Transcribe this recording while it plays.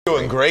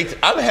Doing great.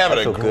 I'm having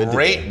a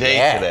great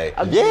day today.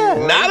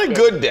 Not a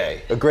good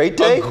day. A great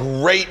day? A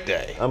great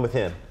day. I'm with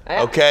him.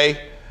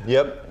 Okay?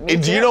 Yep.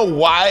 And do you know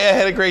why I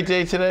had a great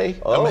day today?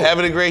 I'm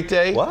having a great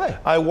day. Why?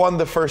 I won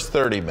the first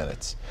 30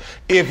 minutes.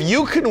 If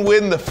you can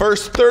win the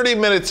first 30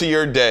 minutes of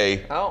your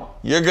day,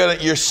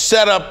 you're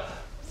set up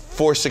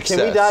for success.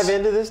 Can we dive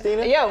into this,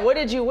 Dina? Yeah, what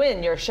did you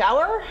win? Your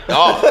shower?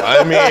 Oh,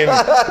 I mean,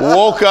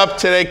 woke up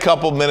today a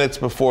couple minutes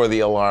before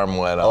the alarm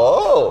went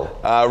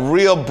off.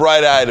 Real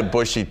bright-eyed and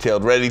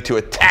bushy-tailed, ready to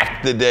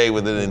attack the day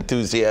with an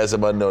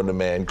enthusiasm unknown to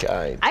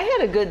mankind. I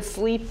had a good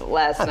sleep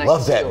last night. I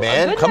love that,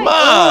 man. Come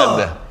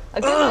on. A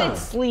good night's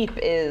sleep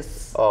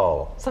is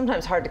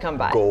sometimes hard to come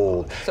by.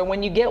 Gold. So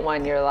when you get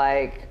one, you're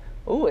like,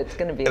 ooh, it's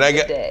going to be a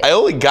good day. I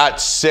only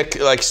got six.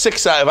 If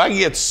I can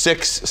get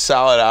 6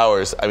 solid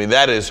hours, I mean,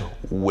 that is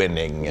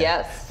winning.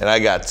 Yes. And I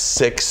got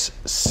 6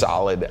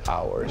 solid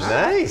hours.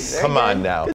 Nice. Come on now.